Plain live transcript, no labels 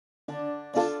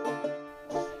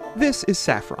This is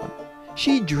Saffron.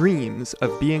 She dreams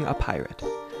of being a pirate.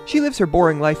 She lives her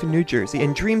boring life in New Jersey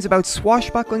and dreams about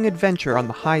swashbuckling adventure on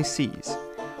the high seas.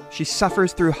 She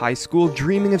suffers through high school,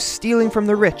 dreaming of stealing from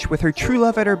the rich with her true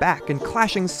love at her back and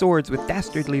clashing swords with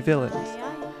dastardly villains.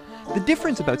 The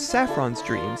difference about Saffron's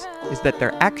dreams is that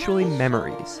they're actually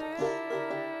memories.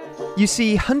 You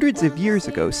see, hundreds of years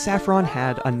ago, Saffron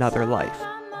had another life.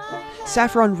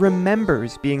 Saffron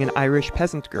remembers being an Irish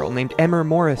peasant girl named Emmer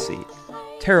Morrissey.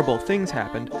 Terrible things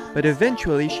happened, but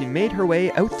eventually she made her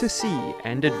way out to sea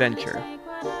and adventure.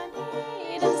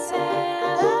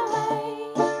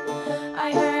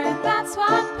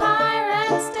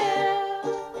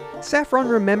 Saffron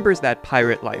remembers that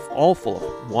pirate life, all full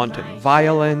of wanton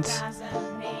violence,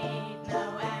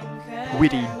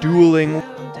 witty dueling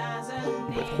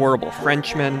with horrible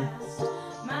Frenchmen,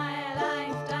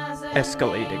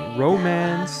 escalating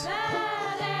romance,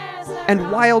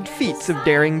 and wild feats of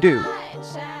daring do.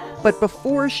 But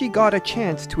before she got a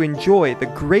chance to enjoy the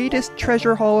greatest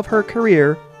treasure haul of her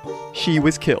career, she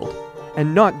was killed.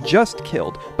 And not just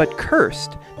killed, but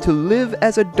cursed to live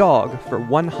as a dog for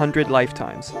 100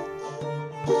 lifetimes.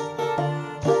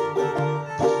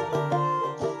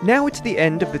 Now it's the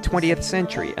end of the 20th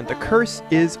century, and the curse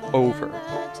is over.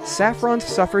 Saffron's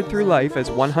suffered through life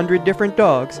as 100 different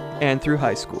dogs and through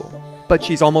high school. But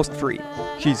she's almost free.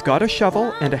 She's got a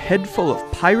shovel and a head full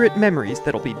of pirate memories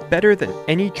that'll be better than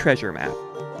any treasure map.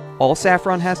 All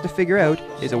Saffron has to figure out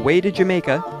is a way to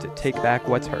Jamaica to take back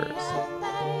what's hers.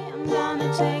 I'm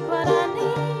gonna take what